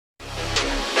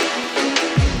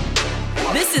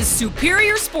This is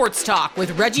Superior Sports Talk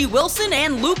with Reggie Wilson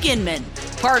and Luke Inman,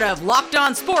 part of Locked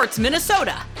On Sports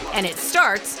Minnesota, and it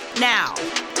starts now.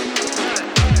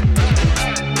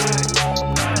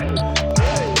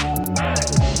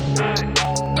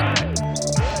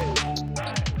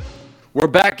 We're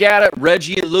back at it,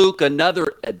 Reggie and Luke,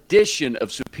 another edition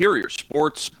of Superior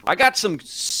Sports. I got some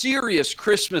serious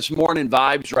Christmas morning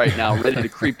vibes right now, ready to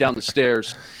creep down the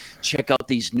stairs. Check out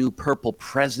these new purple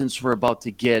presents we're about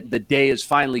to get. The day has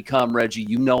finally come, Reggie.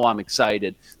 You know I'm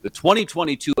excited. The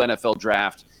 2022 NFL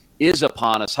Draft is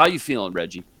upon us. How you feeling,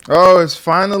 Reggie? Oh, it's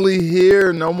finally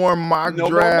here. No more mock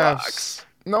drafts.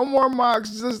 More No more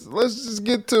mocks. Let's just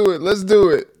get to it. Let's do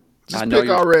it. Just pick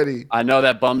already. I know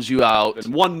that bums you out.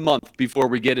 1 month before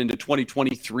we get into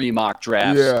 2023 mock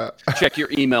drafts. Yeah. Check your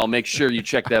email. Make sure you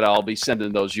check that out. I'll be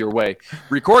sending those your way.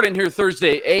 Recording here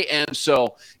Thursday a.m.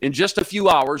 So in just a few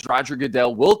hours, Roger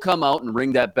Goodell will come out and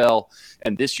ring that bell.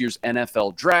 And this year's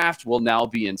NFL Draft will now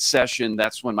be in session.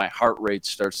 That's when my heart rate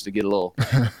starts to get a little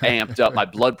amped up. My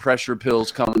blood pressure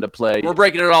pills come into play. We're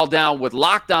breaking it all down with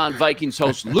Locked On Vikings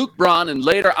host Luke Braun. And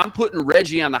later, I'm putting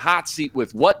Reggie on the hot seat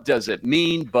with what does it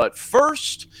mean. But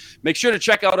first, make sure to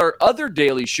check out our other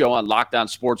daily show on Locked On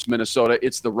Sports Minnesota.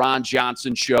 It's the Ron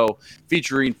Johnson Show,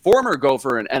 featuring former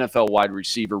Gopher and NFL wide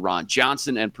receiver Ron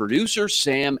Johnson and producer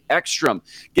Sam Ekstrom.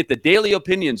 Get the daily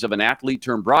opinions of an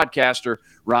athlete-turned-broadcaster.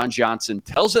 Ron Johnson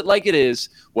tells it like it is,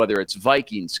 whether it's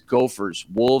Vikings, Gophers,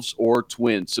 Wolves, or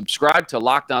Twins. Subscribe to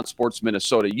Locked On Sports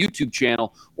Minnesota YouTube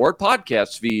channel or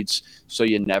podcast feeds so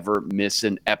you never miss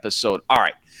an episode. All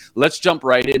right, let's jump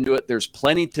right into it. There's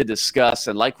plenty to discuss,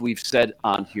 and like we've said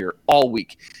on here all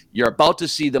week, you're about to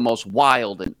see the most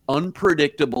wild and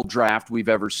unpredictable draft we've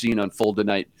ever seen unfold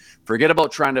tonight. Forget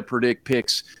about trying to predict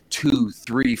picks 2,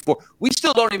 3, 4. We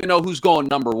still don't even know who's going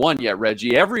number 1 yet,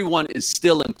 Reggie. Everyone is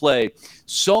still in play.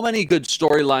 So many good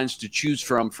storylines to choose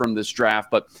from this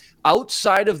draft. But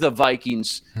outside of the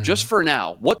Vikings, just for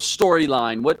now, what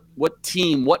storyline, what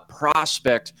team, what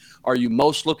prospect are you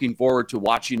most looking forward to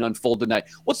watching unfold tonight?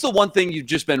 What's the one thing you've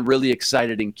just been really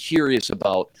excited and curious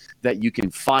about that you can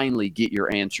finally get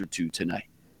your answer to tonight?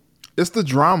 It's the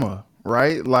drama,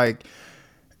 right? Like,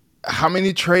 how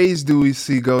many trades do we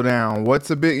see go down? What's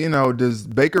a big, does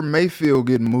Baker Mayfield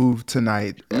get moved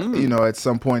tonight? At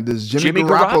some point, does Jimmy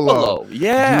Garoppolo?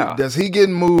 Yeah. Does he get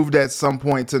moved at some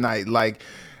point tonight? Like,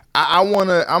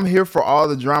 I'm here for all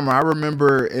the drama. I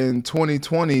remember in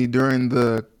 2020 during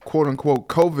the quote unquote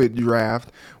COVID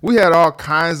draft, we had all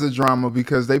kinds of drama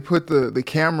because they put the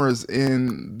cameras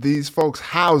in these folks'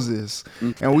 houses.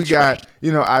 And we got,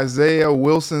 Isaiah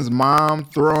Wilson's mom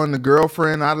throwing the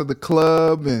girlfriend out of the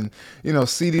club and,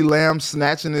 CeeDee Lamb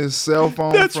snatching his cell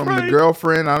phone the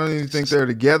girlfriend. I don't even think they're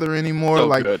together anymore.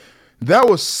 So good. That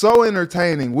was so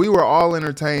entertaining. We were all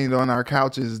entertained on our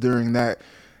couches during that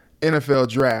NFL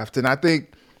draft. And I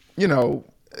think,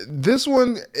 this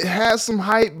one has some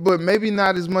hype, but maybe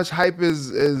not as much hype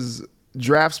as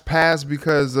drafts past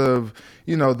because of,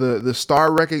 the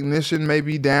star recognition may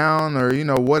be down or,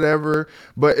 whatever.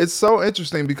 But it's so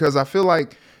interesting because I feel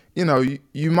like,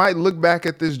 you might look back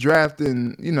at this draft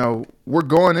and, we're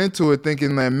going into it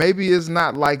thinking that maybe it's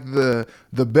not like the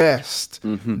best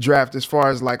draft as far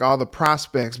as like all the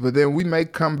prospects, but then we may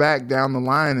come back down the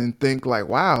line and think like,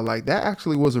 wow, like that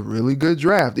actually was a really good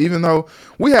draft, even though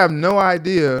we have no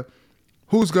idea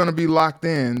who's going to be locked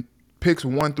in picks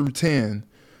 1 through 10,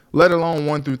 let alone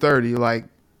 1 through 30. Like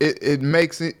it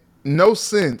makes it no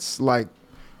sense, like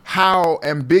how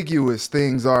ambiguous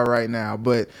things are right now,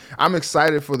 but I'm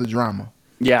excited for the drama.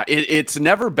 Yeah, it's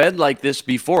never been like this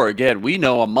before. Again, we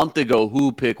know a month ago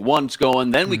who pick 1's going,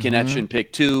 then we can etch in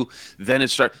pick 2, then it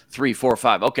starts 3, 4,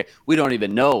 5. Okay, we don't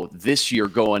even know this year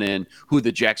going in who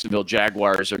the Jacksonville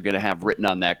Jaguars are going to have written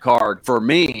on that card. For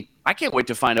me, I can't wait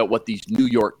to find out what these New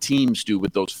York teams do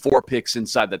with those 4 picks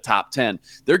inside the top 10.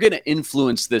 They're going to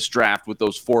influence this draft with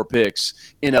those 4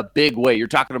 picks in a big way. You're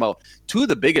talking about 2 of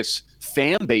the biggest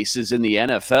fan bases in the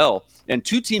NFL and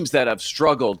 2 teams that have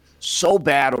struggled so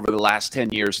bad over the last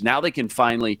 10 years. Now they can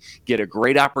finally get a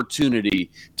great opportunity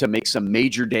to make some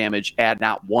major damage, add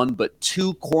not 1 but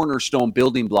 2 cornerstone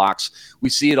building blocks. We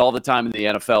see it all the time in the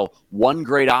NFL. 1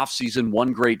 great offseason,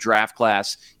 1 great draft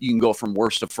class. You can go from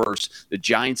worst to first. The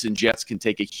Giants and Jets can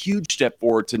take a huge step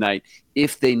forward tonight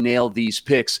if they nail these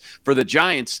picks. For the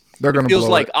Giants, it feels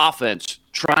like offense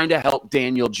trying to help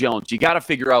Daniel Jones. You got to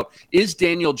figure out, is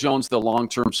Daniel Jones the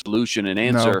long-term solution and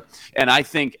answer? No. And I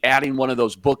think adding one of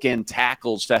those bookend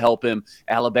tackles to help him,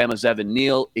 Alabama's Evan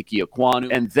Neal, Ike Ekwonu,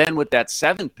 and then with that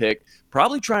 7th pick,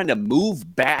 probably trying to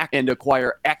move back and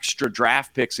acquire extra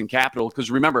draft picks and capital. Because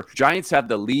remember, Giants have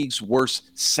the league's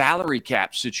worst salary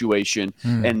cap situation,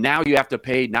 and now you have to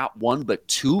pay not 1 but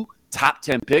 2 top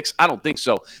 10 picks? I don't think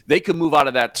so. They could move out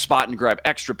of that spot and grab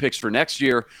extra picks for next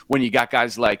year when you got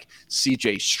guys like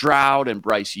C.J. Stroud and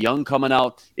Bryce Young coming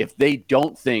out. If they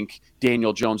don't think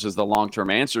Daniel Jones is the long-term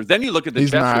answer, then you look at the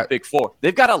Jets with Big Four.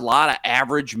 They've got a lot of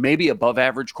average, maybe above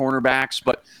average cornerbacks,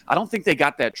 but I don't think they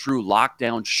got that true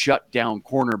lockdown, shutdown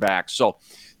cornerback. So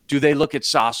do they look at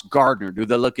Sauce Gardner? Do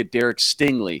they look at Derek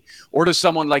Stingley? Or does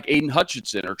someone like Aiden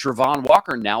Hutchinson or Trevon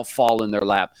Walker now fall in their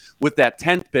lap? With that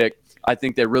 10th pick, I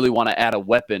think they really want to add a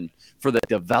weapon for the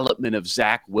development of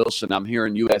Zach Wilson. I'm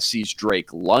hearing USC's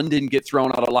Drake London get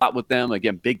thrown out a lot with them.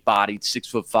 Again, big-bodied,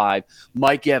 6'5".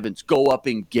 Mike Evans, go up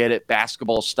and get it,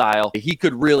 basketball style. He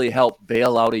could really help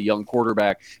bail out a young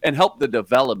quarterback and help the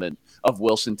development of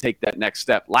Wilson take that next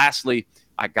step. Lastly,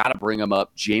 I got to bring him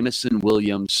up. Jamison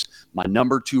Williams, my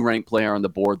number 2 ranked player on the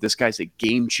board. This guy's a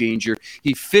game changer.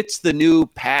 He fits the new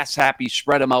pass-happy,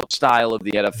 spread-them-out style of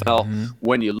the NFL.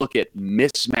 When you look at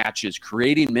mismatches,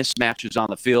 creating mismatches on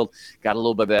the field, got a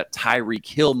little bit of that Tyreek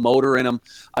Hill motor in him.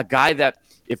 A guy that,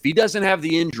 if he doesn't have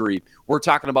the injury, we're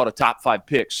talking about a top 5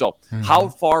 pick. So how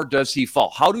far does he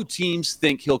fall? How do teams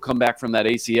think he'll come back from that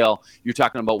ACL? You're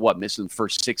talking about what, missing the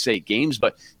first 6-8 games,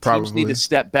 but teams need to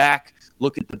step back.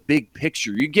 Look at the big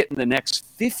picture. You're getting the next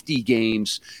 50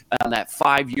 games on that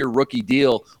 5-year rookie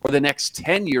deal, or the next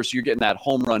 10 years, so you're getting that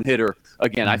home run hitter.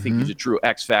 Again, I think he's a true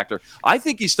X factor. I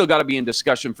think he's still got to be in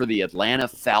discussion for the Atlanta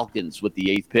Falcons with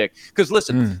the 8th pick. Because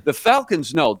listen, the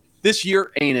Falcons know this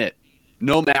year ain't it.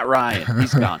 No Matt Ryan,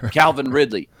 he's gone. Calvin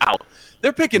Ridley, out.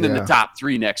 They're picking in the top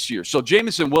 3 next year. So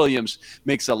Jamison Williams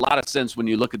makes a lot of sense when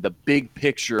you look at the big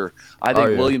picture. I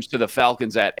think Williams to the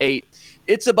Falcons at 8.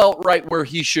 It's about right where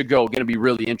he should go. Going to be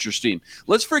really interesting.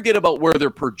 Let's forget about where they're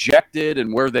projected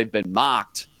and where they've been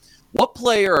mocked. What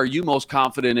player are you most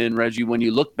confident in, Reggie, when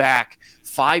you look back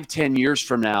 5-10 years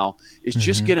from now, is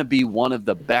just going to be one of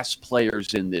the best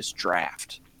players in this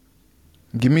draft?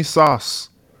 Give me Sauce.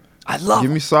 Give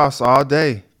me Sauce all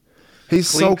day. He's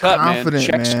so confident,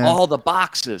 man. Checks all the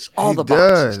boxes. All the He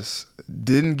boxes. does.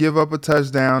 Didn't give up a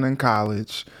touchdown in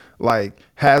college. Like,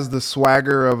 has the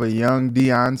swagger of a young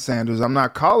Deion Sanders. I'm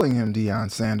not calling him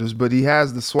Deion Sanders, but he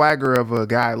has the swagger of a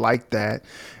guy like that.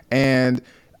 And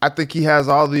I think he has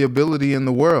all the ability in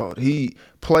the world. He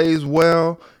plays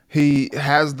well. He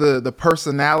has the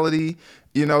personality,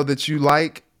 that you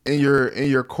like in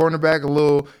your cornerback, a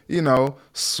little,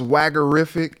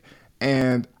 swaggerific.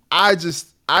 And I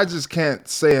just can't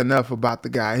say enough about the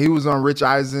guy. He was on Rich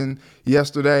Eisen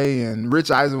yesterday, and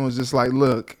Rich Eisen was just like,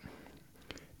 look,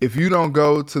 if you don't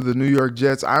go to the New York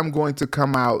Jets, I'm going to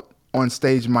come out on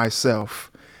stage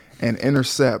myself and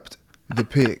intercept the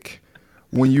pick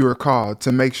when you are called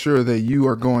to make sure that you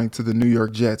are going to the New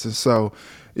York Jets. And so,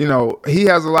 he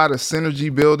has a lot of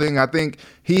synergy building. I think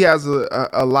he has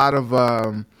a lot of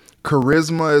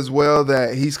charisma as well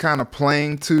that he's kind of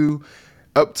playing to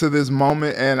up to this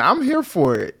moment, and I'm here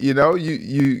for it. You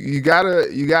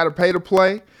gotta pay to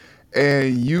play,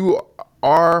 and you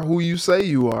are who you say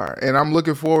you are. And I'm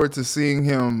looking forward to seeing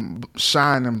him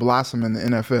shine and blossom in the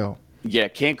NFL. Yeah,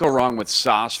 can't go wrong with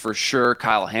Sauce for sure.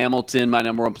 Kyle Hamilton, my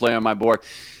number 1 player on my board.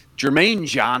 Jermaine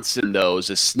Johnson, though, is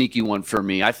a sneaky one for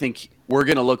me. I think we're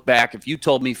going to look back. If you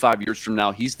told me 5 years from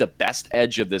now he's the best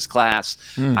edge of this class,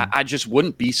 I just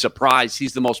wouldn't be surprised.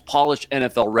 He's the most polished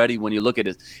NFL ready when you look at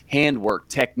his handwork,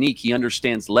 technique. He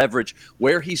understands leverage,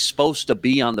 where he's supposed to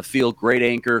be on the field, great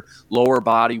anchor, lower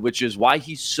body, which is why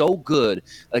he's so good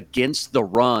against the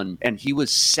run. And he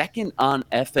was second on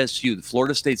FSU, the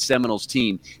Florida State Seminoles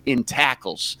team, in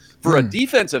tackles. For a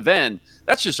defensive end,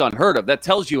 that's just unheard of. That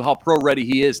tells you how pro-ready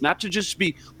he is, not to just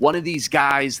be one of these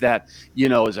guys that,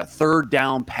 is a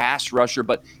third-down pass rusher,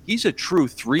 but he's a true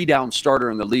 3-down starter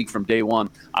in the league from day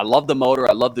one. I love the motor.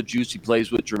 I love the juice he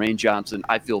plays with. Jermaine Johnson,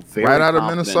 I feel very right out confident.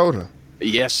 of Minnesota.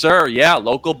 Yes, sir. Yeah,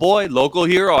 local boy, local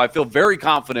hero. I feel very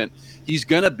confident he's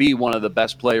going to be one of the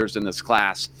best players in this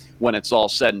class when it's all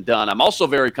said and done. I'm also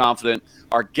very confident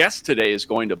our guest today is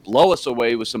going to blow us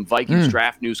away with some Vikings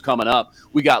draft news coming up.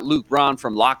 We got Luke Braun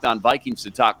from Locked On Vikings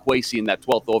to talk Kwesi in that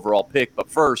 12th overall pick. But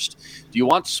first, do you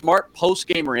want smart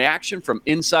post-game reaction from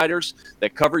insiders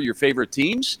that cover your favorite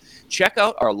teams? Check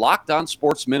out our Locked On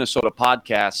Sports Minnesota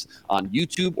podcast on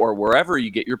YouTube or wherever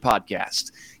you get your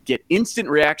podcasts. Get instant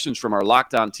reactions from our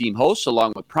Locked On team hosts,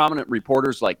 along with prominent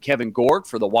reporters like Kevin Gord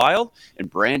for The Wild Fitzgerald and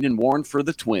Brandon Warren for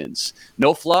the Twins.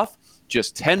 No fluff,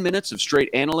 just 10 minutes of straight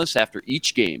analysis after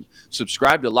each game.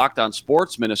 Subscribe to Locked On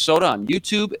Sports Minnesota on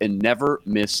YouTube and never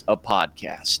miss a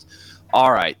podcast.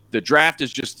 All right, the draft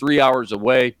is just 3 hours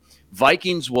away.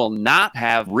 Vikings will not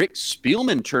have Rick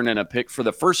Spielman turn in a pick for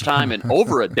the first time in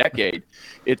over a decade.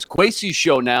 It's Kwesi's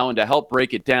show now, and to help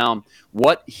break it down,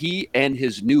 what he and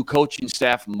his new coaching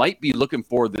staff might be looking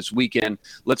for this weekend,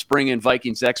 let's bring in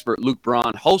Vikings expert Luke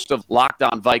Braun, host of Locked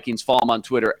On Vikings. Follow him on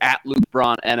Twitter at Luke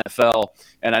Braun NFL.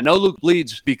 And I know Luke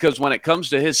bleeds because when it comes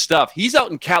to his stuff, he's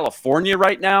out in California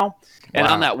right now. And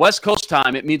on that West Coast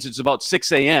time, it means it's about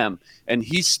 6 a.m., and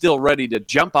he's still ready to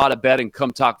jump out of bed and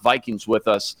come talk Vikings with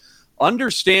us.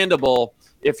 Understandable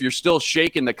if you're still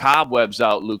shaking the cobwebs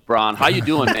out, Luke Braun. How you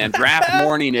doing, man? Draft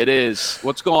morning it is.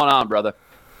 What's going on, brother?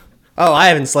 Oh, I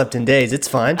haven't slept in days. It's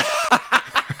fine.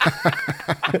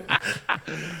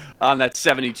 On that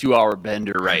 72-hour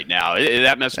bender right now.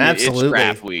 That must be Absolutely. It's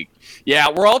draft week. Yeah,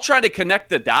 we're all trying to connect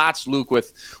the dots, Luke,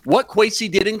 with what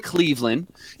Kwesi did in Cleveland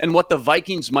and what the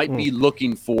Vikings might be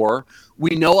looking for.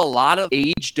 We know a lot of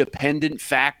age-dependent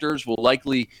factors will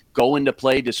likely go into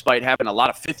play despite having a lot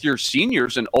of fifth-year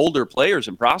seniors and older players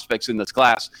and prospects in this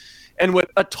class. And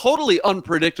with a totally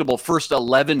unpredictable first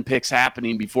 11 picks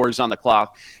happening before he's on the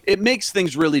clock, it makes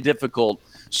things really difficult.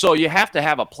 So you have to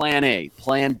have a plan A,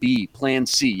 plan B, plan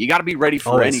C. You got to be ready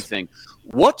for anything.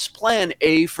 What's plan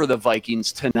A for the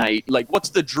Vikings tonight? Like, what's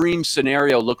the dream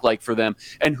scenario look like for them?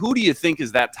 And who do you think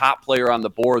is that top player on the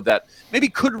board that maybe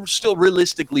could still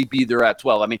realistically be there at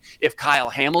 12? I mean, if Kyle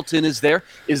Hamilton is there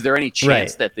any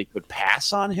chance that they could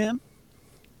pass on him?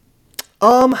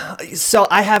 So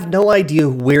I have no idea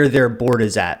where their board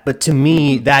is at, but to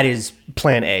me, that is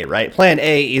plan A, right? Plan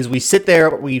A is we sit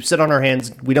there, we sit on our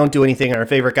hands, we don't do anything, and our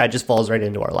favorite guy just falls right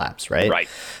into our laps, right? Right.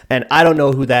 And I don't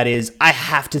know who that is. I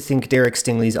have to think Derek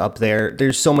Stingley's up there.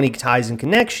 There's so many ties and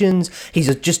connections.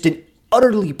 He's just an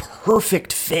utterly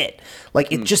perfect fit.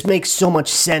 Like, it just makes so much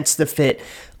sense, the fit.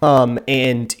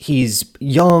 And he's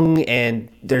young, and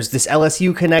there's this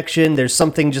LSU connection. There's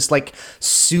something just like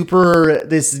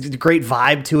this great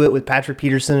vibe to it with Patrick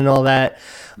Peterson and all that.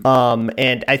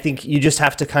 And I think you just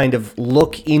have to kind of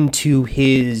look into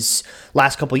his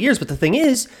last couple of years. But the thing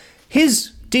is,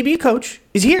 his DB coach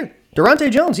is here. Durante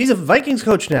Jones, he's a Vikings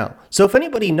coach now. So if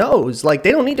anybody knows, like,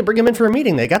 they don't need to bring him in for a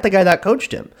meeting. They got the guy that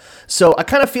coached him. So I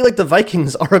kind of feel like the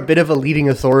Vikings are a bit of a leading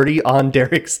authority on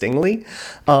Derek Stingley.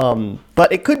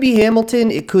 But it could be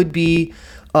Hamilton. It could be,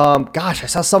 I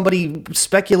saw somebody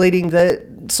speculating that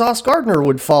Sauce Gardner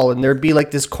would fall and there'd be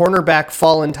like this cornerback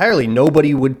fall entirely.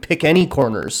 Nobody would pick any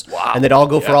corners. Wow. And they'd all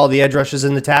go for all the edge rushes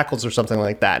and the tackles or something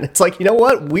like that. And it's like, you know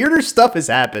what? Weirder stuff has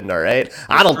happened, all right?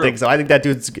 I don't think so. I think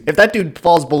if that dude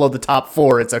falls below the top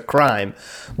 4, it's a crime.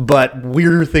 But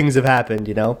weirder things have happened,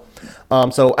 you know?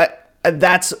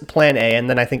 That's plan A, and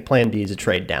then I think plan B is a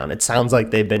trade down. It sounds like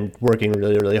they've been working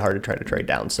really, really hard to try to trade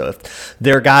down. So if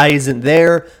their guy isn't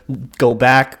there, go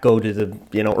to the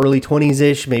early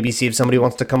 20s-ish, maybe see if somebody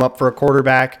wants to come up for a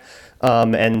quarterback,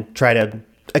 and try to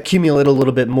accumulate a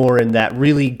little bit more in that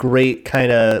really great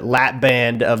kind of lap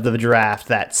band of the draft,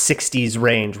 that 60s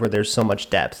range where there's so much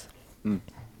depth.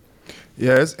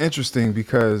 Yeah, it's interesting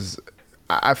because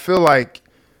I feel like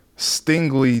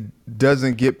Stingley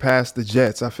doesn't get past the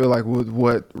Jets. I feel like with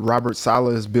what Robert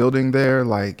Saleh is building there,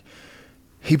 like,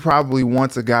 he probably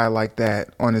wants a guy like that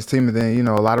on his team. And then,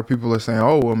 a lot of people are saying,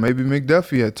 oh, well, maybe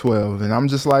McDuffie at 12. And I'm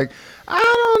just like, I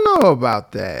don't know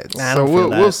about that. So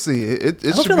we'll see. It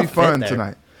should be fun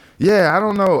tonight. Yeah, I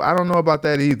don't know. I don't know about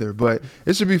that either, but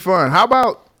it should be fun. How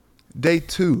about day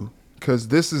 2? Because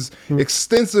this is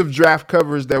extensive draft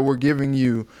coverage that we're giving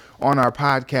you on our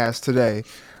podcast today.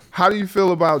 How do you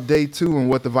feel about day 2 and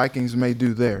what the Vikings may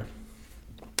do there?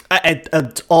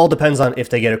 It all depends on if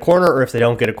they get a corner or if they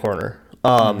don't get a corner.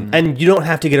 And you don't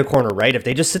have to get a corner, right? If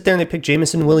they just sit there and they pick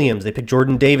Jameson Williams, they pick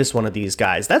Jordan Davis, one of these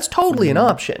guys, that's totally an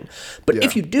option. But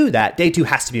if you do that, day 2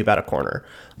 has to be about a corner.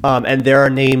 And there are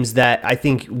names that I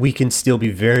think we can still be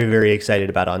very, very excited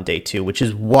about on day 2, which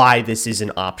is why this is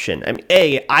an option. I mean,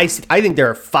 I think there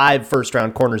are 5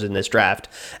 first-round corners in this draft,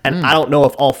 and I don't know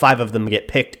if all 5 of them get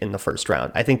picked in the first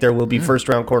round. I think there will be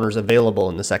first-round corners available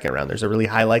in the second round. There's a really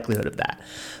high likelihood of that.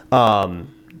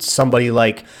 Somebody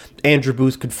like Andrew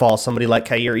Booth could fall. Somebody like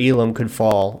Kaiir Elam could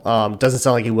fall. Doesn't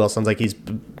sound like he will. Sounds like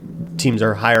teams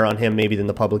are higher on him maybe than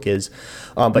the public is.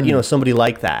 But somebody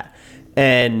like that.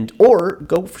 Or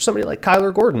go for somebody like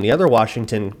Kyler Gordon, the other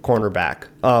Washington cornerback,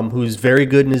 who's very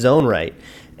good in his own right.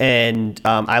 And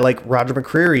I like Roger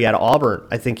McCreary out of Auburn.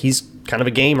 I think he's kind of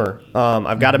a gamer.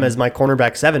 I've got him as my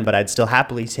cornerback 7, but I'd still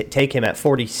happily take him at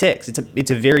 46.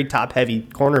 It's a very top-heavy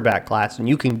cornerback class, and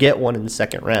you can get one in the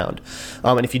second round.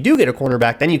 And if you do get a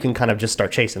cornerback, then you can kind of just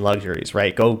start chasing luxuries,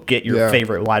 right? Go get your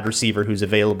favorite wide receiver who's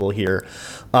available here.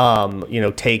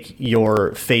 Take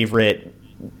your favorite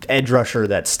edge rusher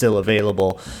that's still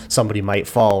available. Somebody might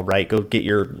fall, right? Go get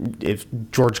if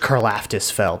George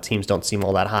Karlaftis fell, teams don't seem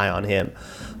all that high on him.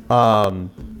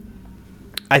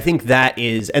 I think that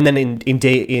is, and then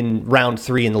in round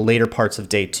 3, in the later parts of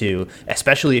day 2,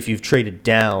 especially if you've traded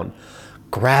down,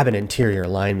 grab an interior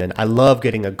lineman. I love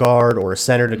getting a guard or a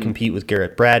center to compete with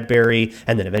Garrett Bradbury,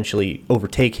 and then eventually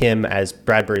overtake him as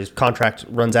Bradbury's contract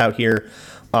runs out here.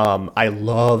 I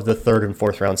love the 3rd and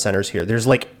 4th round centers here. There's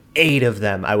like 8 of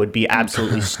them. I would be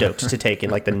absolutely stoked to take in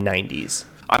like the 90s.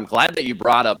 I'm glad that you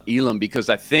brought up Elam, because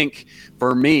I think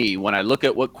for me, when I look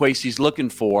at what Kwesi's looking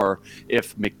for,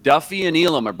 if McDuffie and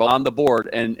Elam are both on the board,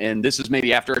 and this is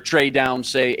maybe after a trade down,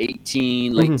 say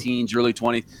 18, late teens, early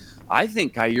 20s, I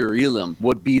think Kaiir Elam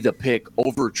would be the pick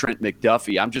over Trent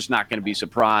McDuffie. I'm just not going to be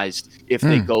surprised if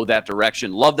they go that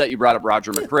direction. Love that you brought up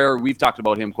Roger McCreary. We've talked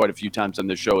about him quite a few times on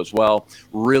this show as well.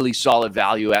 Really solid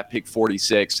value at pick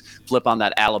 46. Flip on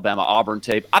that Alabama-Auburn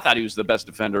tape. I thought he was the best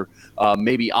defender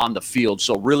maybe on the field.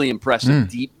 So really impressive,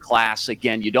 deep class.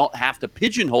 Again, you don't have to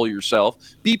pigeonhole yourself.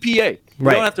 BPA. You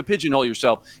don't have to pigeonhole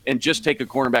yourself and just take a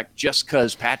cornerback just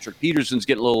because Patrick Peterson's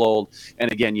getting a little old.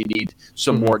 And again, you need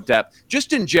some more depth.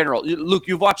 Just in general, Luke,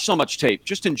 you've watched so much tape.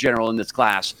 Just in general in this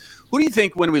class, who do you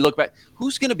think, when we look back,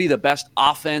 who's going to be the best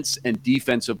offense and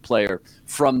defensive player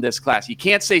from this class? You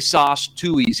can't say Sauce,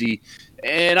 too easy.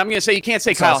 And I'm going to say you can't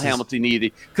say Kyle Hamilton either,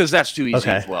 because that's too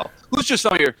easy as well. Who's just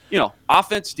some of your,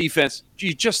 offense, defense?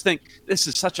 You just think this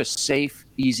is such a safe,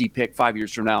 easy pick 5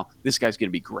 years from now. This guy's going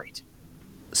to be great.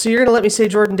 So you're going to let me say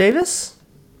Jordan Davis?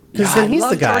 Because then he's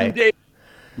the guy.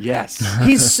 Yes.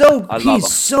 He's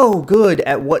so good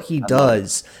at what he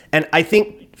does. And I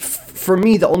think for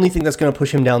me, the only thing that's going to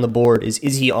push him down the board is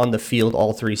he on the field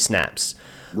all 3 snaps?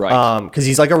 Right. Because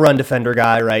he's like a run defender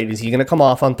guy, right? Is he going to come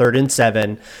off on 3rd and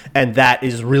 7? And that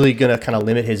is really going to kind of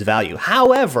limit his value.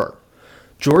 However,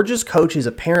 Georgia's coaches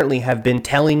apparently have been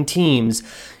telling teams,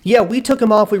 yeah, we took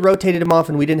him off, we rotated him off,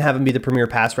 and we didn't have him be the premier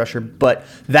pass rusher, but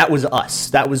that was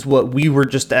us. That was what we were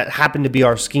that happened to be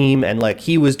our scheme, and like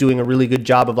he was doing a really good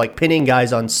job of like pinning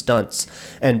guys on stunts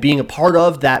and being a part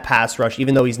of that pass rush,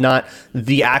 even though he's not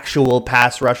the actual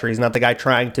pass rusher. He's not the guy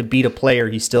trying to beat a player.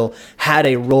 He still had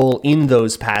a role in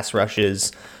those pass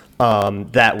rushes.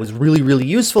 That was really, really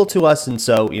useful to us. And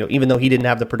so, even though he didn't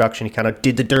have the production, he kind of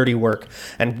did the dirty work.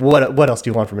 And what else do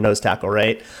you want from a nose tackle,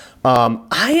 right?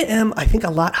 I think,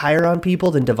 a lot higher on people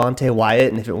than Devontae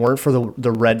Wyatt. And if it weren't for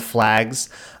the red flags,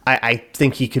 I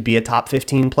think he could be a top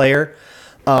 15 player.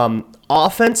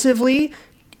 Offensively,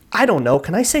 I don't know.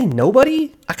 Can I say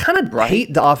nobody? I kind of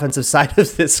hate the offensive side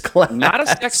of this class. Not a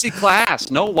sexy class.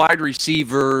 No wide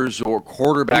receivers or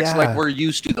quarterbacks like we're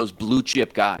used to, those blue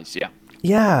chip guys. Yeah.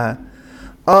 Yeah.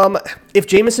 If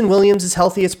Jamison Williams is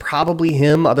healthy, it's probably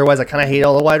him. Otherwise, I kind of hate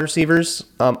all the wide receivers.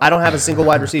 I don't have a single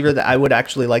wide receiver that I would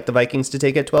actually like the Vikings to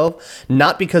take at 12.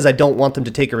 Not because I don't want them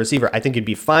to take a receiver. I think it'd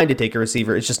be fine to take a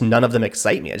receiver. It's just none of them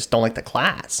excite me. I just don't like the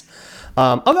class.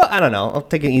 I don't know. I'll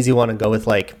take an easy one and go with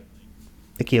like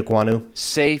Ike Ekwonu.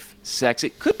 Safe,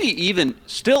 sexy. Could be even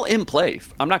still in play.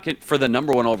 I'm not kidding, for the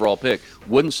number 1 overall pick.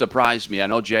 Wouldn't surprise me. I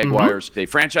know Jaguars, they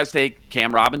franchise take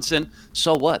Cam Robinson.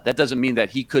 So what? That doesn't mean that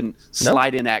he couldn't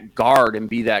slide in at guard and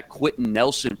be that Quentin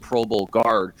Nelson Pro Bowl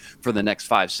guard for the next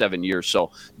 5-7 years.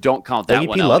 So don't count that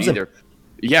one out either.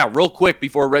 Yeah, real quick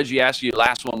before Reggie asks you,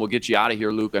 last one, we'll get you out of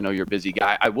here, Luke. I know you're a busy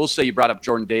guy. I will say you brought up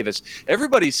Jordan Davis.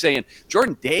 Everybody's saying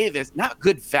Jordan Davis, not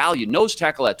good value, nose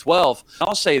tackle at 12.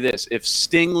 I'll say this, if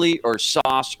Stingley or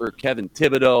Sauce or Kevin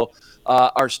Thibodeau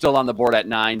are still on the board at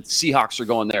 9, Seahawks are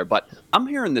going there. But I'm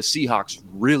hearing the Seahawks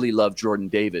really love Jordan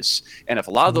Davis. And if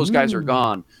a lot of those guys are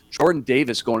gone, Jordan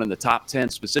Davis going in the top 10,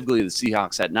 specifically the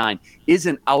Seahawks at 9,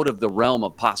 isn't out of the realm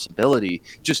of possibility.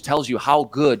 Just tells you how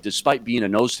good, despite being a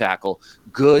nose tackle,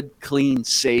 good, clean,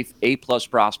 safe, A-plus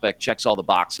prospect, checks all the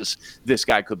boxes this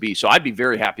guy could be. So I'd be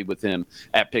very happy with him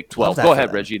at pick 12. Go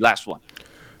ahead, Reggie. Last one.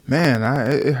 Man,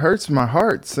 it hurts my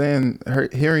heart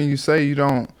hearing you say you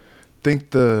don't think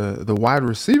the wide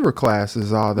receiver class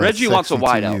is all that Reggie sexy wants a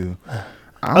wide to out. you.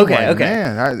 Okay.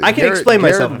 Man, I can explain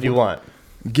myself if you want.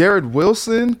 Garrett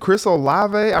Wilson, Chris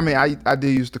Olave. I mean, I did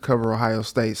used to cover Ohio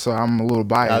State, so I'm a little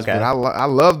biased, Okay. but I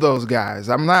love those guys.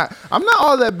 I'm not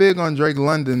all that big on Drake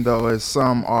London though, as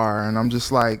some are, and I'm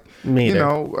just like, Me you either.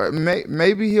 know,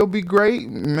 maybe he'll be great.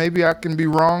 Maybe I can be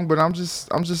wrong, but I'm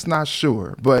just not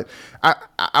sure. But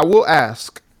I will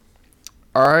ask.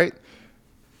 All right,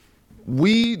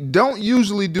 we don't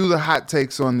usually do the hot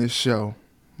takes on this show,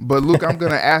 but Luke, I'm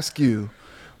gonna ask you,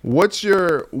 what's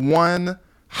your one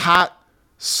hot,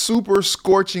 super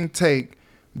scorching take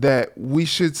that we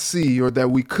should see or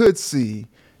that we could see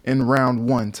in round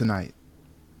 1 tonight?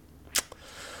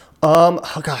 Oh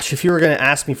gosh, if you were gonna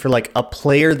ask me for like a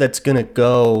player that's gonna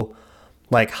go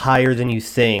like higher than you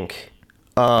think,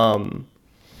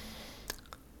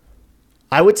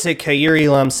 I would say Kairi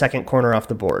Elam's second corner off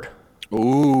the board.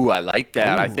 Ooh, I like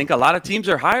that. I think a lot of teams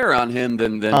are higher on him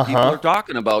than people are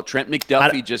talking about. Trent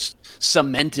McDuffie just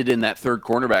cemented in that third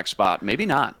cornerback spot. Maybe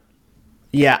not.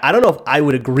 Yeah, I don't know if I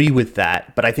would agree with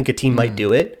that, but I think a team might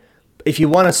do it. If you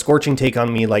want a scorching take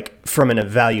on me, like from an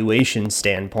evaluation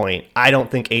standpoint, I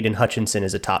don't think Aiden Hutchinson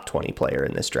is a top 20 player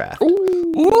in this draft.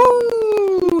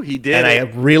 Ooh, he did And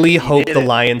it. I really hope did the it.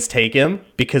 Lions take him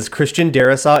because Christian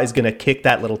Darrisaw is going to kick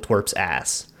that little twerp's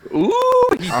ass. Ooh,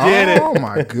 he did it. Oh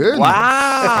my goodness!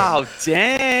 Wow,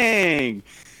 dang.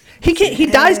 He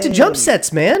dies to jump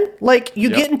sets, man. Like you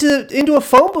Yep. get into a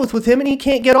phone booth with him and he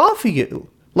can't get off of you.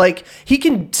 Like he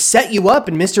can set you up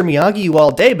and Mr. Miyagi you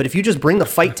all day, but if you just bring the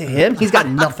fight to him, he's got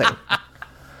nothing.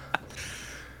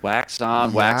 Wax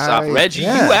on, wax off. Yikes. Reggie,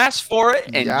 Yeah. you asked for it,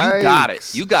 and you got it.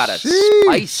 Yikes. You got a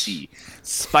Sheesh.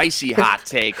 spicy hot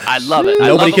take. I love it. I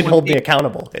love Nobody it can when hold me people-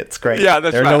 accountable. It's great. Yeah,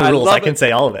 that's there are right. no I rules. love I can it.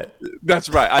 say all of it. That's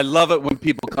right. I love it when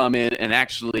people come in and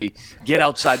actually get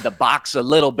outside the box a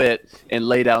little bit and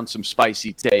lay down some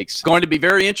spicy takes. Going to be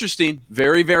very interesting,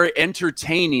 very, very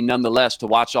entertaining nonetheless to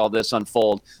watch all this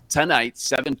unfold tonight,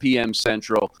 7 p.m.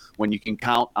 Central, when you can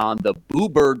count on the Boo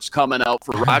Birds coming out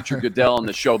for Roger Goodell and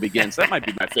the show begins. That might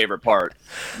be my favorite part.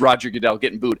 Roger Goodell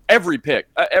getting booed every pick.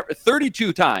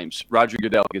 32 times Roger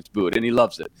Goodell gets booed, and he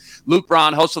loves it. Luke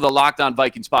Braun, host of the Locked On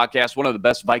Vikings podcast, one of the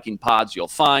best Viking pods you'll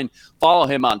find. Follow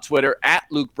him on Twitter at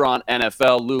Luke Braun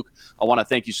NFL. Luke, I want to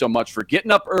thank you so much for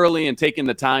getting up early and taking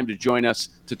the time to join us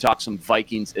to talk some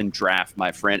Vikings and draft,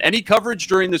 my friend. Any coverage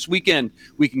during this weekend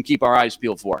we can keep our eyes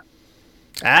peeled for?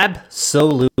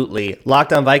 Absolutely.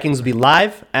 Locked On Vikings will be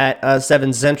live at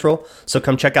 7 Central, so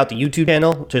come check out the YouTube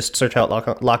channel. Just search out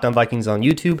Locked On Vikings on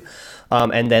YouTube.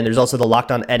 And then there's also the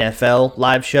Locked On NFL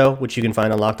live show, which you can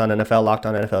find on Locked On NFL, Locked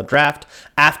On NFL Draft.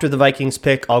 After the Vikings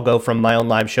pick, I'll go from my own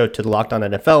live show to the Locked On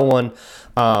NFL one.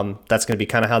 That's going to be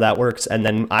kind of how that works. And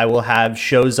then I will have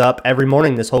shows up every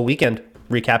morning this whole weekend,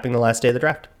 recapping the last day of the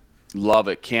draft. Love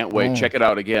it. Can't wait. Check it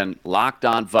out again. Locked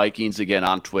On Vikings again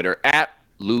on Twitter at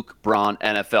Luke Braun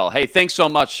NFL. Hey, thanks so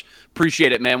much.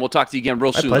 Appreciate it, man. We'll talk to you again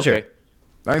real soon. pleasure. Okay?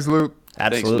 Thanks, Luke.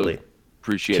 Absolutely. Thanks, Luke.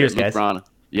 Appreciate Cheers, it. Luke guys. Braun.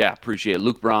 Yeah, appreciate it.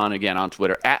 Luke Braun again on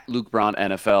Twitter at Luke Braun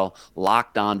NFL.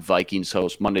 Locked On Vikings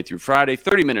host Monday through Friday.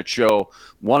 30-minute show.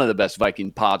 One of the best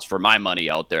Viking pods for my money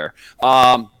out there.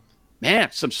 Man,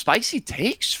 some spicy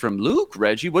takes from Luke.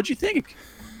 Reggie, what'd you think?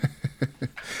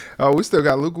 Oh, we still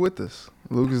got Luke with us.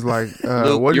 Luke is like,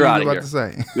 Luke, what are you're you outta about here. to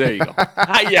say? There you go.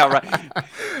 Yeah, right.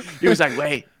 He was like,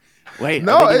 wait.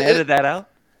 No, are they gonna edit that out?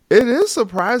 It is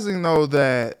surprising though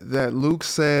that Luke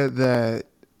said that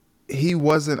he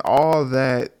wasn't all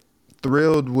that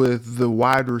thrilled with the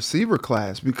wide receiver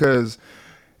class because,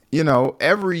 you know,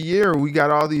 every year we got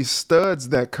all these studs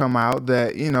that come out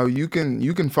that, you know, you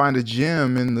can find a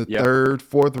gem in the third,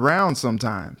 fourth round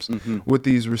sometimes with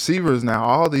these receivers. Now,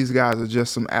 all these guys are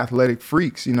just some athletic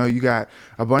freaks. You know, you got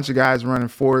a bunch of guys running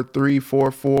 4.3,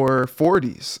 4.4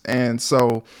 40s. And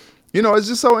so, you know, it's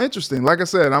just so interesting. Like I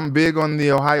said, I'm big on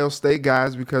the Ohio State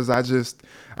guys because I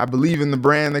believe in the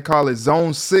brand. They call it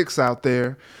Zone 6 out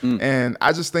there. And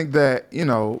I just think that, you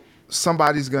know,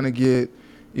 somebody's going to get,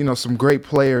 you know, some great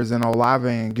players in Olave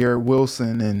and Garrett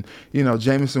Wilson and, you know,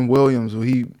 Jameson Williams when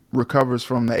he recovers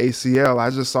from the ACL. I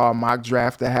just saw a mock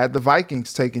draft that had the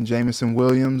Vikings taking Jameson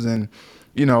Williams and,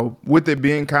 you know, with it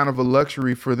being kind of a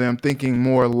luxury for them thinking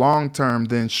more long-term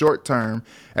than short-term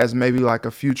as maybe like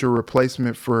a future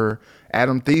replacement for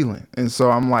Adam Thielen. And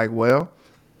so I'm like, well,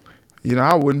 you know,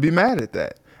 I wouldn't be mad at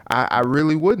that. I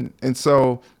really wouldn't. And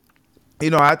so, you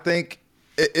know, I think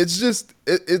it's just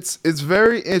it's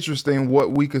very interesting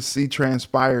what we could see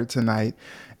transpire tonight,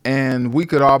 and we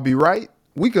could all be right,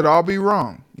 we could all be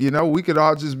wrong. You know, we could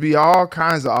all just be all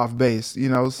kinds of off base. You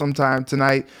know, sometime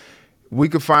tonight we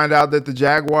could find out that the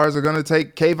Jaguars are going to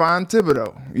take Kayvon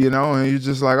Thibodeau. You know, and you're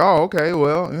just like, oh, okay,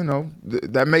 well, you know,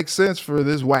 that makes sense for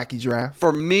this wacky draft.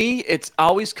 For me, it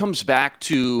always comes back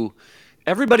to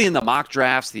everybody in the mock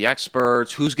drafts, the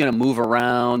experts, who's going to move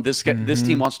around. This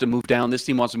team wants to move down. This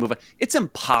team wants to move up. It's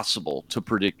impossible to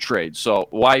predict trades. So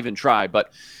why even try?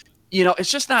 But,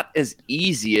 it's just not as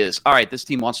easy as, all right, this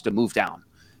team wants to move down.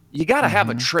 You got to have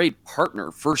a trade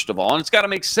partner, first of all, and it's got to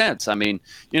make sense. I mean,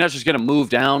 you're not just going to move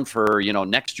down for,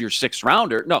 next year's 6th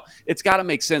rounder. No, it's got to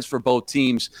make sense for both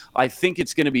teams. I think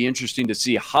it's going to be interesting to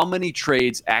see how many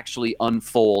trades actually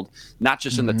unfold, not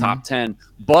just in the top 10,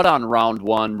 but on round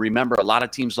 1. Remember, a lot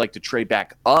of teams like to trade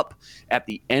back up at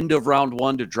the end of round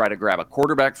 1 to try to grab a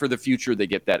quarterback for the future. They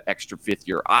get that extra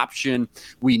 5th-year option.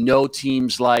 We know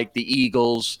teams like the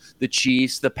Eagles, the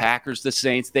Chiefs, the Packers, the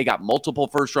Saints, they got multiple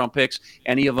first-round picks.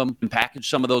 Any of them can package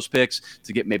some of those picks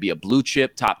to get maybe a blue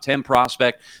chip top 10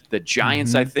 prospect. The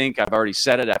Giants, I think, I've already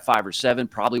said it, at 5 or 7,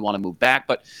 probably want to move back.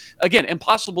 But again,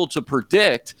 impossible to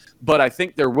predict, but I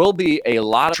think there will be a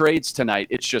lot of trades tonight.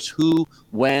 It's just who,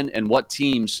 when, and what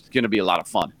team's going to be a lot of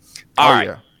fun. All right.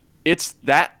 Yeah. It's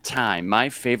that time, my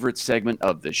favorite segment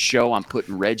of the show. I'm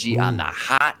putting Reggie on the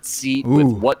hot seat with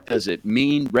what does it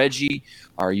mean. Reggie,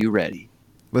 are you ready?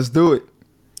 Let's do it.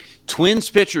 Twins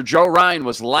pitcher Joe Ryan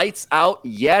was lights out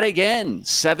yet again.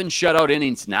 7 shutout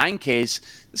innings, 9 Ks.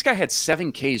 This guy had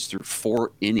 7 Ks through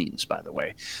 4 innings, by the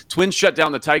way. Twins shut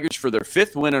down the Tigers for their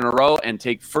 5th win in a row and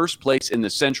take first place in the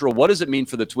Central. What does it mean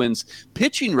for the Twins'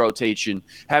 pitching rotation,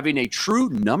 having a true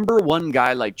number 1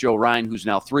 guy like Joe Ryan, who's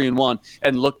now 3-1,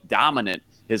 and looked dominant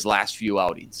his last few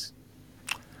outings?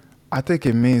 I think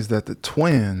it means that the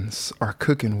Twins are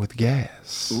cooking with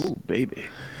gas. Ooh, baby.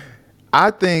 I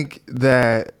think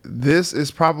that this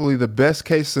is probably the best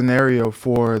case scenario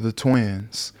for the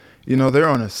Twins. They're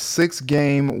on a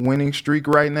 6-game winning streak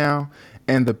right now,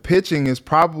 and the pitching has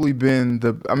probably been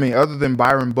other than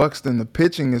Byron Buxton, the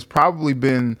pitching has probably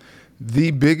been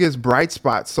the biggest bright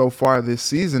spot so far this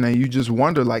season, and you just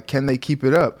wonder, can they keep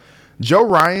it up? Joe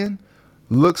Ryan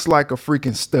looks like a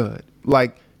freaking stud.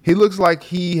 He looks like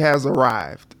he has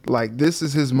arrived. This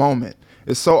is his moment.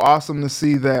 It's so awesome to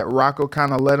see that Rocco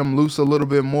kind of let him loose a little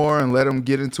bit more and let him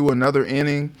get into another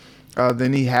inning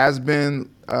than he has been.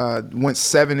 Went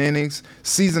 7 innings,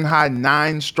 season high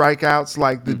 9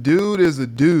 strikeouts. The dude is a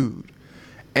dude.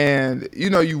 And,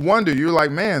 you wonder, you're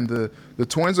like, man, the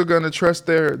Twins are going to trust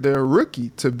their rookie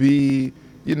to be,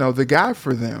 the guy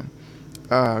for them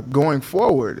going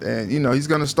forward. And, he's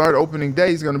going to start opening day.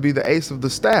 He's going to be the ace of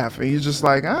the staff. And you're just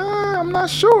like, I'm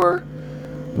not sure.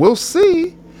 We'll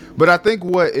see. But I think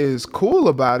what is cool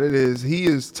about it is he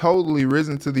is totally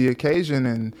risen to the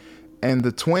occasion, and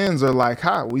the Twins are like,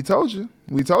 we told you.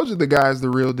 We told you the guy's the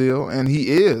real deal, and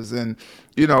he is. And,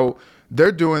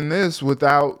 they're doing this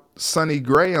without Sonny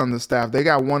Gray on the staff. They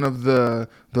got one of the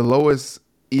lowest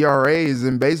ERAs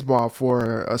in baseball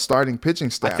for a starting pitching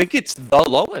staff. I think it's the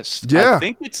lowest. Yeah. I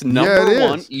think it's number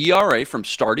 1 ERA from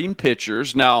starting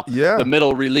pitchers. Now, the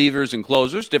middle relievers and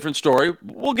closers, different story.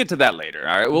 We'll get to that later.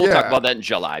 All right. We'll talk about that in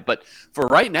July. But for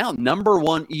right now, number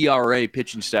 1 ERA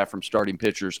pitching staff from starting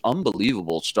pitchers.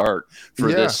 Unbelievable start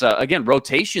for this, again,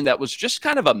 rotation that was just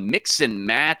kind of a mix and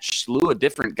match, slew of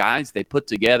different guys they put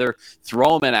together,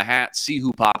 throw them in a hat, see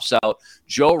who pops out.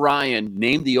 Joe Ryan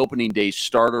named the opening day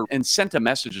starter and sent a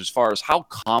message as far as how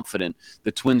confident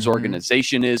the Twins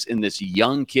organization is in this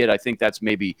young kid. I think that's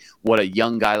maybe what a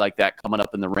young guy like that coming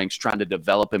up in the ranks, trying to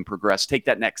develop and progress, take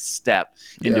that next step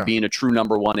into being a true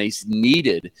number 1 ace,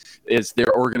 needed is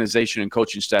their organization and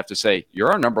coaching staff to say,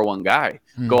 you're our number 1 guy.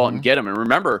 Go out and get him. And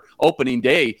remember, opening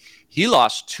day, he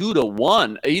lost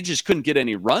 2-1. He just couldn't get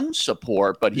any run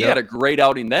support, but he had a great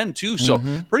outing then too. So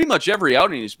pretty much every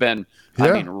outing he's been,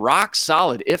 rock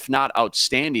solid, if not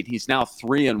outstanding. He's now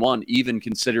 3-1, even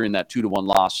considering that 2-1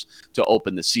 loss to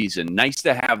open the season. Nice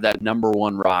to have that number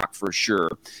 1 rock for sure,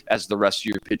 as the rest of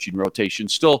your pitching rotation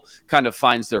still kind of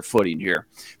finds their footing here.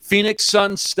 Phoenix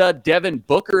Suns stud Devin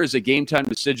Booker is a game-time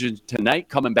decision tonight,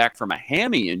 coming back from a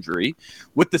hammy injury.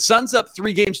 With the Suns up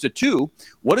 3-2,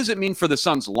 what does it mean for the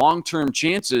Suns' long-term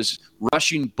chances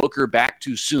rushing Booker back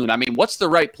too soon? I mean, what's the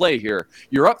right play here?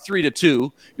 You're up 3-2.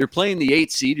 You're playing the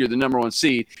 8th seed. You're the number 1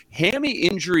 seed. Hammy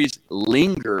injuries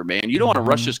linger, man. You don't want to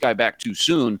rush this guy back too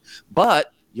soon,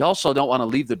 but you also don't want to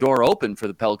leave the door open for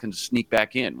the Pelicans to sneak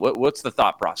back in. What's the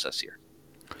thought process here?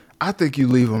 I think you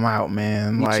leave him out,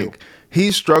 man. Me too.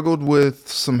 He struggled with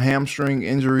some hamstring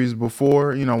injuries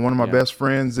before. One of my best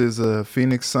friends is a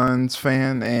Phoenix Suns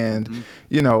fan, and,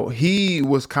 he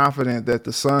was confident that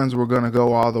the Suns were going to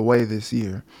go all the way this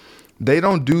year. They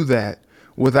don't do that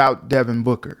without Devin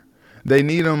Booker. They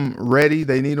need him ready,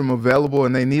 they need him available,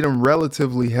 and they need him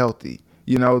relatively healthy.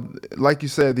 Like you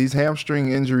said, these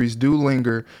hamstring injuries do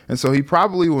linger, and so he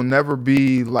probably will never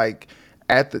be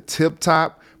at the tip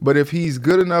top. But if he's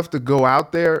good enough to go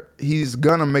out there, he's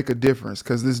going to make a difference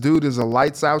because this dude is a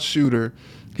lights out shooter.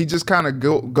 He just kind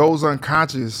of goes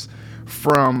unconscious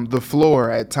from the floor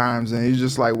at times, and he's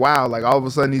just like, wow, like all of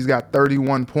a sudden he's got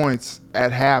 31 points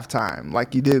at halftime,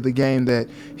 like he did the game that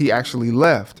he actually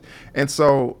left. And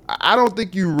so I don't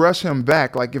think you rush him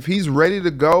back. Like if he's ready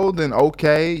to go, then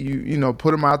okay, you know,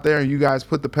 put him out there and you guys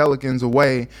put the Pelicans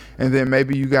away, and then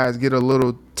maybe you guys get a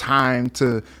little time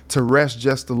to rest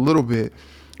just a little bit.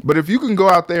 But if you can go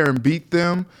out there and beat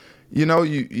them, you know,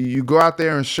 you go out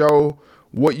there and show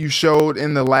what you showed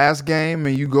in the last game,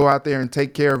 and you go out there and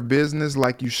take care of business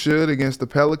like you should against the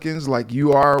Pelicans, like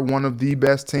you are one of the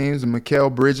best teams, and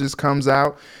Mikal Bridges comes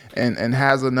out and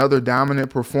has another dominant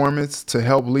performance to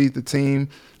help lead the team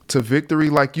to victory,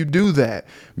 like you do that.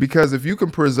 Because if you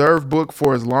can preserve Book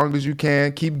for as long as you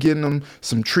can, keep getting him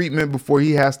some treatment before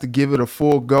he has to give it a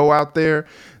full go out there,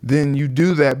 then you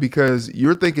do that because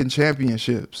you're thinking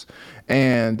championships.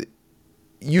 And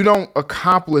you don't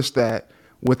accomplish that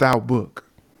without Book.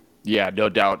 Yeah, no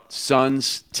doubt.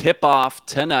 Suns tip off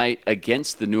tonight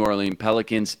against the New Orleans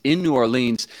Pelicans in New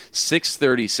Orleans,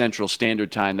 6:30 Central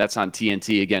Standard Time. That's on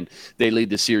TNT. Again, they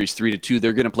lead the series 3-2.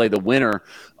 They're going to play the winner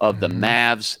of the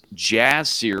Mavs Jazz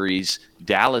series.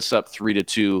 Dallas up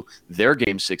 3-2. Their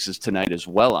game 6 is tonight as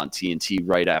well on TNT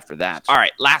right after that. All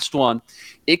right, last one.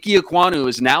 Ike Ekwonu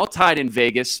is now tied in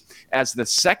Vegas as the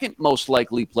second most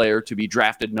likely player to be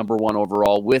drafted number 1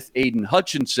 overall with Aiden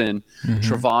Hutchinson.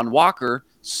 Travon Walker,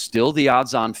 still the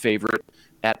odds-on favorite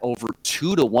at over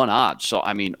 2-1 odds. So,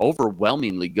 I mean,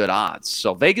 overwhelmingly good odds.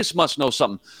 So Vegas must know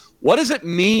something. What does it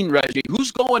mean, Reggie?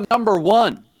 Who's going number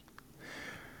 1?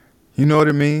 You know what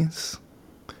it means?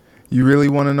 You really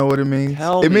want to know what it means?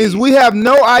 Tell it me. means we have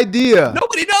no idea.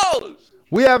 Nobody knows.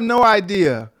 We have no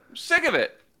idea. I'm sick of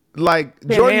it. Like,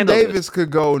 Can't Jordan handle Davis this.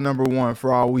 could go number 1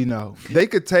 for all we know. They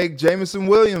could take Jamison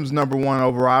Williams number 1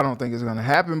 overall. I don't think it's going to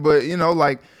happen. But, you know,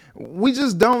 like, we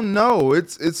just don't know.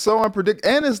 It's so unpredictable.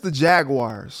 And it's the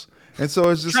Jaguars. And so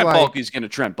it's just Trent like, Baalke's going to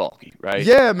Trent Baalke, right?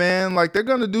 yeah, man, like they're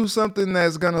going to do something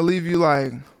that's going to leave you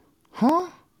like, huh?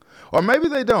 Or maybe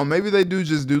they don't. Maybe they do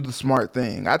just do the smart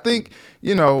thing. I think,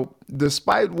 you know,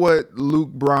 despite what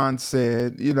Luke Braun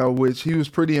said, you know, which he was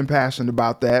pretty impassioned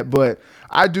about that, but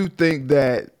I do think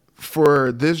that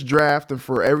for this draft and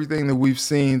for everything that we've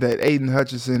seen, that Aiden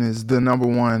Hutchinson is the number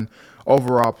 1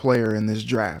 overall player in this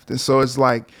draft. And so it's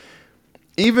like,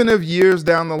 even if years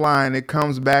down the line it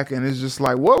comes back and it's just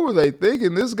like, what were they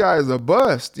thinking? This guy is a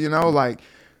bust, you know, like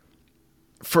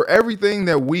for everything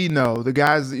that we know, the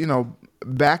guy's, you know,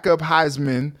 backup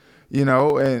Heisman, you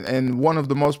know, and one of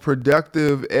the most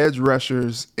productive edge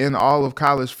rushers in all of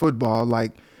college football.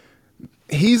 Like,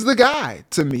 he's the guy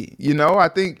to me, you know. I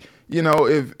think, you know,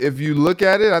 if you look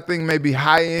at it, I think maybe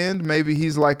high end, maybe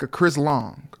he's like a Chris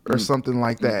Long or something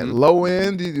like that. Low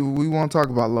end, we won't talk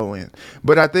about low end.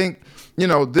 But I think, you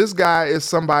know, this guy is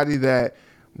somebody that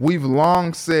we've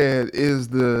long said is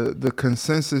the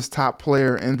consensus top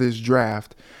player in this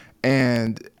draft.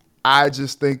 And I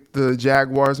just think the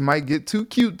Jaguars might get too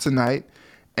cute tonight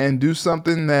and do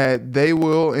something that they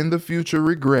will in the future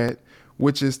regret,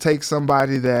 which is take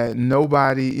somebody that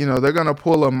nobody, you know, they're going to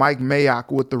pull a Mike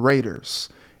Mayock with the Raiders,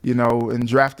 you know, and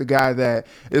draft a guy that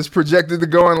is projected to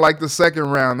go in like the second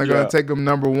round. They're going to take him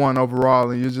number 1 overall.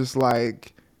 And you're just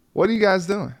like, what are you guys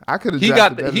doing? I could have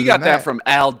drafted He got that from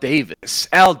Al Davis.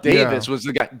 Al Davis was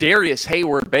the guy. Darius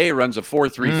Hayward Bay runs a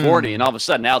 4.340, and all of a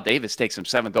sudden Al Davis takes him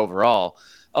 7th overall.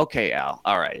 Okay, Al.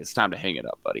 All right, it's time to hang it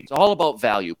up, buddy. It's all about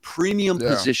value. Premium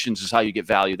positions is how you get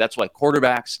value. That's why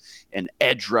quarterbacks and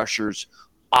edge rushers,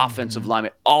 offensive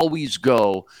linemen always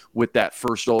go with that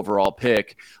first overall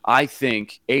pick. I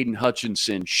think Aiden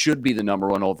Hutchinson should be the number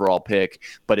 1 overall pick.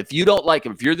 But if you don't like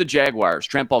him, if you're the Jaguars,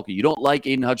 Trent Baalke, you don't like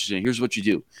Aiden Hutchinson, here's what you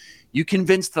do. You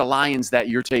convince the Lions that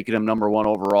you're taking him number 1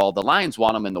 overall. The Lions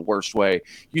want him in the worst way.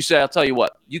 You say, I'll tell you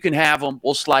what, you can have him.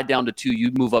 We'll slide down to 2. You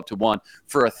move up to 1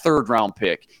 for a 3rd-round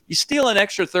pick. You steal an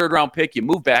extra 3rd-round pick. You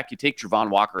move back. You take Travon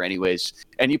Walker anyways,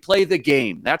 and you play the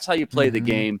game. That's how you play the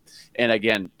game. And,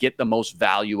 again, get the most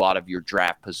value out of your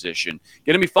draft position.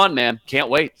 Going to be fun, man. Can't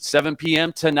wait. 7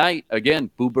 p.m. tonight. Again,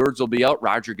 Boo Birds will be out.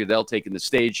 Roger Goodell taking the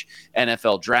stage.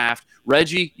 NFL Draft.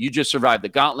 Reggie, you just survived the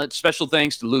gauntlet. Special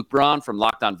thanks to Luke Braun from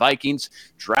Locked On Vikings.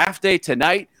 Draft day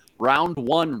tonight. Round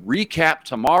 1 recap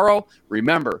tomorrow.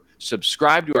 Remember,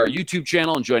 subscribe to our YouTube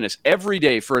channel and join us every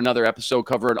day for another episode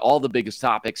covering all the biggest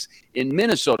topics in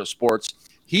Minnesota sports.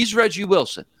 He's Reggie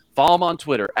Wilson. Follow him on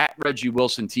Twitter at Reggie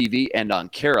Wilson TV and on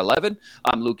Care 11.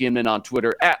 I'm Luke Inman on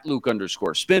Twitter at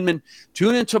Luke_Spinman.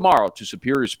 Tune in tomorrow to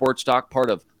Superior Sports Talk, part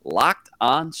of Locked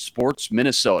On Sports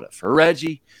Minnesota. For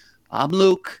Reggie, I'm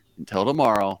Luke. Until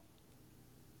tomorrow,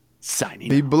 signing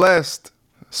Be out. blessed.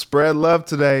 Spread love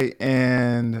today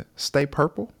and stay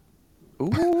purple.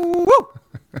 Ooh.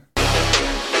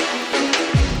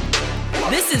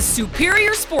 This is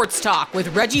Superior Sports Talk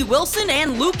with Reggie Wilson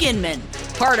and Luke Inman,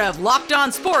 part of Locked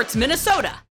On Sports Minnesota.